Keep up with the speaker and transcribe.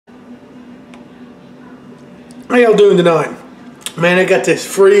How y'all doing tonight? Man, I got this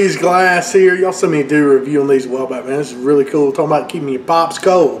freeze glass here. Y'all saw me do a review on these a while back, man. This is really cool. Talking about keeping your pops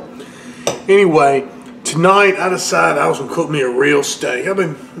cold. Anyway, tonight I decided I was gonna cook me a real steak. I've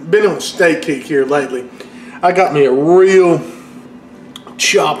been on a steak kick here lately. I got me a real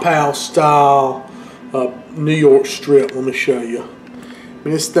chop house style New York strip. Let me show you. I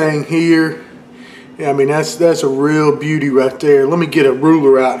mean, this thing here, yeah, I mean that's a real beauty right there. Let me get a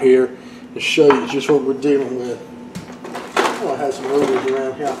ruler out here and show you just what we're dealing with. Oh, I have some rulers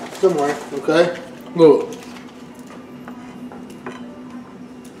around here somewhere. Okay, look.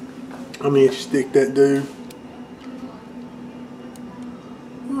 Let me stick that dude.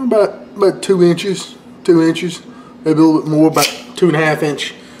 About 2 inches, maybe a little bit more, about 2.5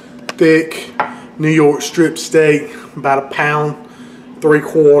 inch thick New York strip steak, about 1.75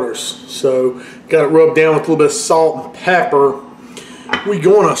 pounds. So got it rubbed down with a little bit of salt and pepper. We're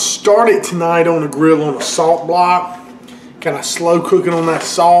gonna start it tonight on the grill on a salt block, kind of slow cooking on that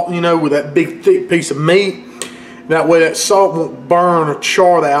salt, you know, with that big thick piece of meat. That way that salt won't burn or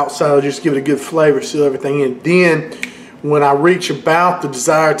char the outside, it'll just give it a good flavor, seal everything in. Then when I reach about the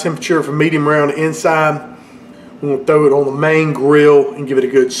desired temperature for medium rare on the inside, I'm gonna throw it on the main grill and give it a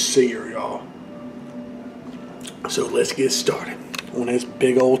good sear, y'all. So let's get started on this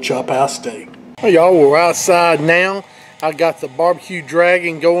big old chop house steak. Hey y'all, we're outside now. I got the barbecue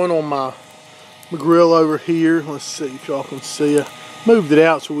dragon going on my grill over here. Let's see if y'all can see it. Moved it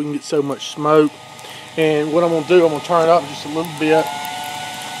out so we can get so much smoke. And what I'm gonna do, I'm gonna turn it up just a little bit.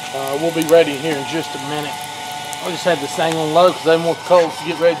 We'll be ready here in just a minute. I just had this thing on low because I didn't want the coals to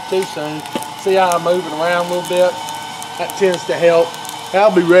get ready too soon. See how I'm moving around a little bit? That tends to help.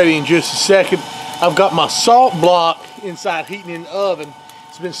 I'll be ready in just a second. I've got my salt block inside heating in the oven.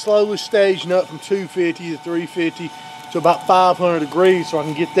 It's been slowly staging up from 250 to 350 to about 500 degrees, so I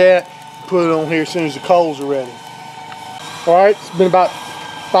can get that, put it on here as soon as the coals are ready. All right, it's been about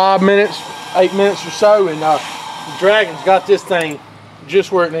 5 minutes, 8 minutes or so, and the dragon's got this thing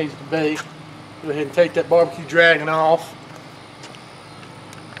just where it needs to be. Go ahead and take that barbecue dragon off.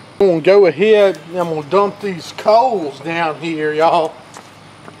 I'm gonna go ahead and I'm gonna dump these coals down here, y'all.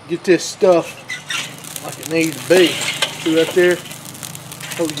 Get this stuff like it needs to be. See right there?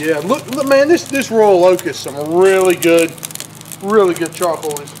 Oh yeah, look man, this Royal Oak is some really good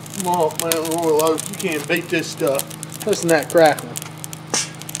charcoal. Oh man, Royal Oak, you can't beat this stuff. Listen to that crackling.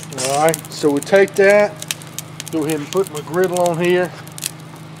 Alright, so we take that, go ahead and put my griddle on here.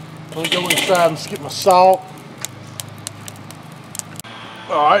 Let me go inside and skip my salt.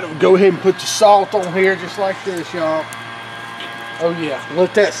 Alright, we'll go ahead and put the salt on here just like this, y'all. Oh yeah,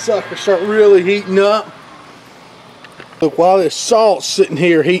 let that sucker start really heating up. Look, while this salt's sitting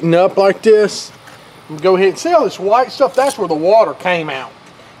here heating up like this, I'm gonna go ahead and see all this white stuff, that's where the water came out.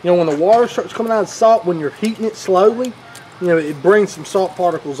 You know, when the water starts coming out of the salt, when you're heating it slowly, you know, it brings some salt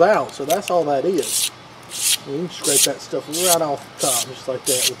particles out, so that's all that is. You can scrape that stuff right off the top, just like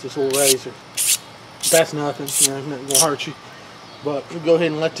that, with this little razor. That's nothing, you know, nothing gonna hurt you. But we'll go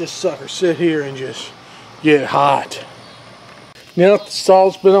ahead and let this sucker sit here and just get hot. Now the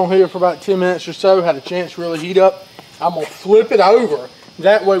salt's been on here for about 10 minutes or so, had a chance to really heat up. I'm gonna flip it over.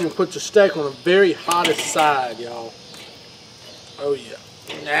 That way we'll put the steak on the very hottest side, y'all. Oh yeah,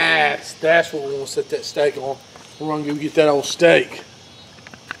 that's what we want to set that steak on. We're gonna go get that old steak.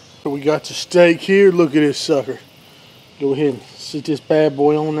 So we got the steak here. Look at this sucker. Go ahead and sit this bad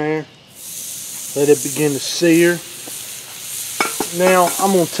boy on there. Let it begin to sear. Now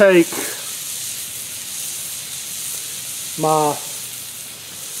I'm gonna take my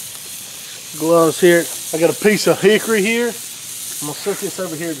gloves here. I got a piece of hickory here. I'm gonna set this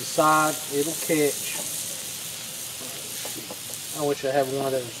over here to the side. It'll catch. I wish I had one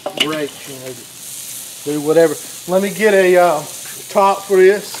of those rakes, you know, to do whatever. Let me get a top for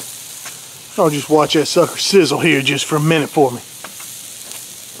this. I'll just watch that sucker sizzle here just for a minute for me.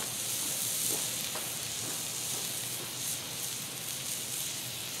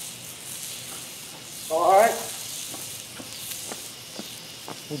 Alright.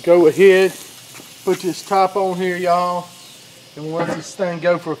 We'll go ahead, put this top on here, y'all, and we'll let this thing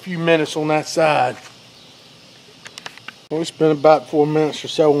go for a few minutes on that side. Well, it's been about 4 minutes or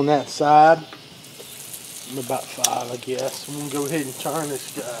so on that side. About 5, I guess. I'm gonna go ahead and turn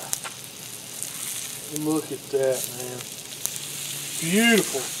this guy. Look at that, man.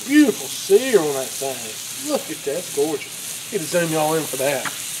 Beautiful, beautiful sear on that thing. Look at that, it's gorgeous. Get to zoom y'all in for that.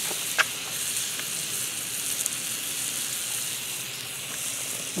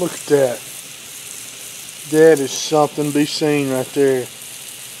 Look at that. That is something to be seen right there.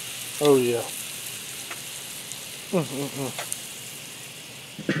 Oh yeah.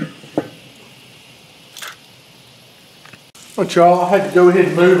 But y'all, I had to go ahead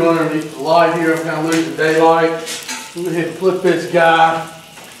and move underneath the light here. I'm kind of losing daylight. Go ahead and flip this guy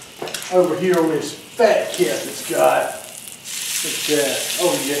over here on this fat cap it's got. Look at that.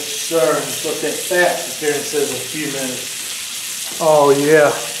 Oh yes sir. Flip that fat up there and says in a few minutes. Oh yeah.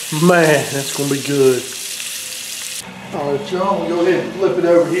 Man, that's gonna be good. Alright y'all, we'll go ahead and flip it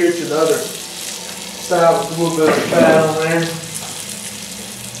over here to the other side with a little bit of fat on there.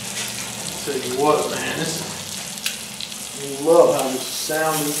 Tell you what, man, I love how this is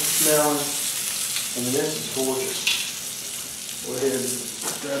sounding, smelling. I mean, this is gorgeous. Go ahead and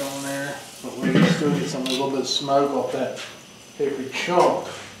put that on there. But we can still get some a little bit of smoke off that hickory chunk.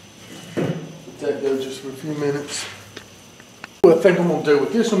 Let that go just for a few minutes. What I think I'm gonna do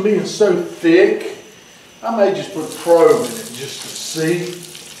with this one being so thick, I may just put a probe in it just to see.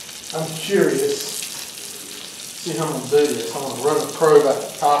 I'm curious. See how I'm gonna do this. I'm gonna run the probe at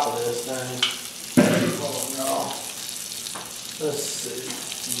the top of this thing. Oh no. Let's see.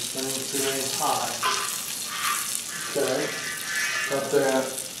 This thing's too high. Okay. Got that.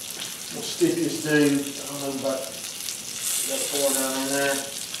 We'll stick this dude. I don't know about that far down in there.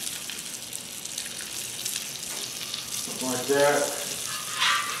 Something like that.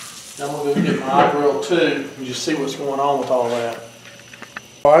 Now I'm going to go get my eye grill too and just see what's going on with all that.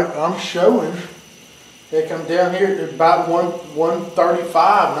 Alright, I'm showing. Heck, I'm down here at about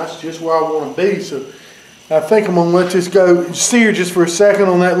 135 and that's just where I want to be. So I think I'm going to let this go sear just for a second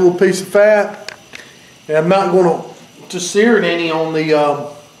on that little piece of fat. And I'm not going to sear it any on the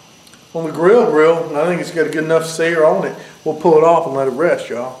grill. I think it's got a good enough sear on it. We'll pull it off and let it rest,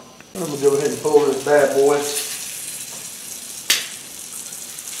 y'all. I'm going to go ahead and pull this bad boy.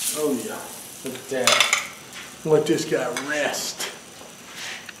 Oh yeah, look at that. Let this guy rest.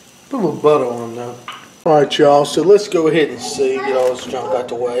 Put a little butter on him though. Alright y'all, so let's go ahead and see, get all this junk out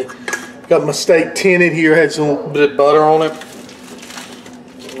the way. Got my steak tinted here, had some bit of butter on it.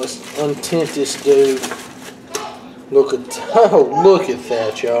 Let's untint this dude. Look at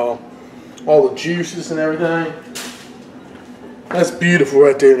that y'all. All the juices and everything. That's beautiful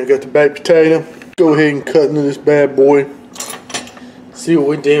right there. And I got the baked potato. Go ahead and cut into this bad boy. See what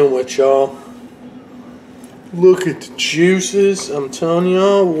we're dealing with, y'all. Look at the juices. I'm telling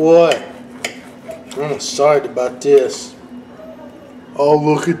y'all what. I'm excited about this. Oh,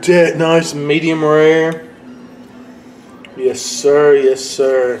 look at that. Nice medium rare. Yes, sir. Yes,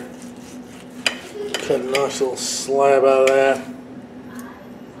 sir. Cut a nice little slab out of that.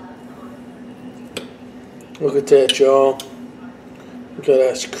 Look at that, y'all. Look how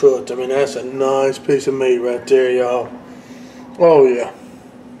that's cooked. I mean, that's a nice piece of meat right there, y'all. Oh yeah.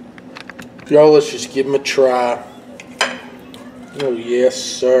 Y'all, let's just give them a try. Oh yes,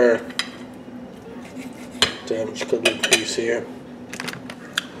 sir. Damn, just cut a little piece here.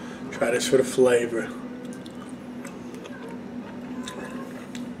 Try this for the flavor.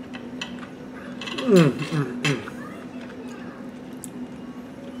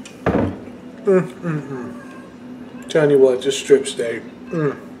 Telling you what, just strip steak.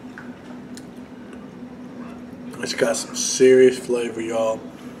 It's got some serious flavor, y'all.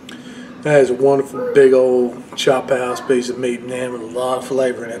 That is a wonderful big old chop house piece of meat, man, with a lot of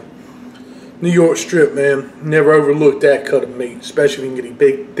flavor in it. New York strip, man. Never overlook that cut of meat, especially when you get a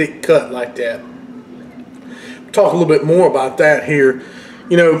big, thick cut like that. Talk a little bit more about that here.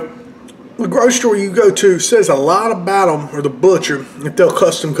 You know, the grocery store you go to says a lot about them, or the butcher, if they'll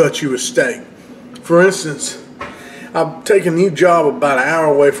custom cut you a steak. For instance, I've taken a new job about an hour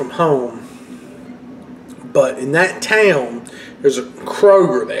away from home. But in that town, there's a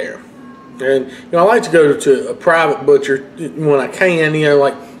Kroger there. And, you know, I like to go to a private butcher when I can, you know,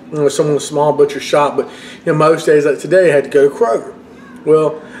 like someone with a small butcher shop. But, you know, most days like today, I had to go to Kroger.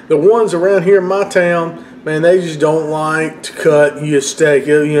 Well, the ones around here in my town, man, they just don't like to cut you a steak.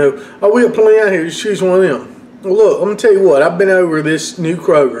 You know, oh, we got plenty out here. Just choose one of them. Well, look, I'm going to tell you what. I've been over this new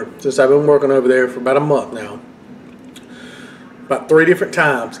Kroger since I've been working over there for about a month now. About 3 different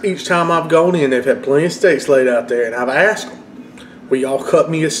times. Each time I've gone in, they've had plenty of steaks laid out there, and I've asked them, will y'all cut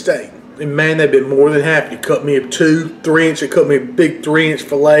me a steak? And man, they've been more than happy to cut me a 2-3 inch. They cut me a big 3-inch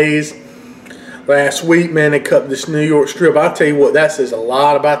fillets. Last week, man, they cut this New York strip. I'll tell you what, that says a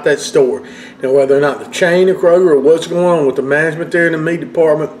lot about that store. Now, whether or not the chain of Kroger or what's going on with the management there in the meat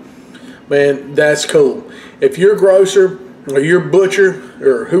department, man, that's cool. If you're a grocer or your butcher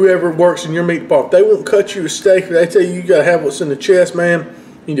or whoever works in your meat department, they won't cut you a steak. If they tell you got to have what's in the chest, man,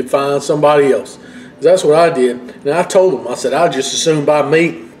 you need to find somebody else. That's what I did. And I told them, I said, I'll just as soon buy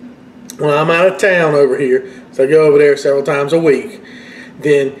meat when I'm out of town over here, so I go over there several times a week,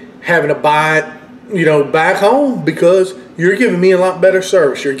 than having to buy it, you know, back home, because you're giving me a lot better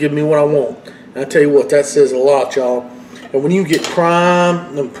service. You're giving me what I want. And I tell you what, that says a lot, y'all. And when you get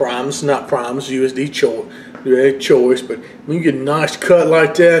prime, it's not prime, it's USD choice, but when you get a nice cut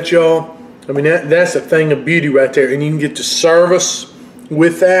like that, y'all, I mean, that's a thing of beauty right there. And you can get the service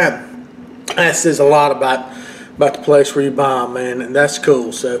with that. That says a lot about the place where you buy them, man, and that's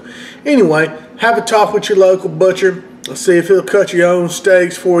cool. So anyway, have a talk with your local butcher. See if he'll cut your own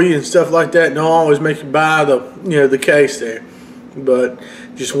steaks for you and stuff like that. And I'll always make you buy the case there. But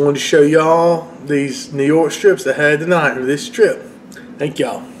just wanted to show y'all these New York strips that had tonight, or this strip. Thank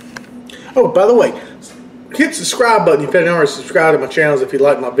y'all. Oh, by the way, hit the subscribe button if you haven't already subscribed to my channels if you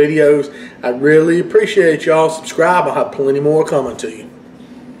like my videos. I really appreciate y'all. Subscribe. I'll have plenty more coming to you.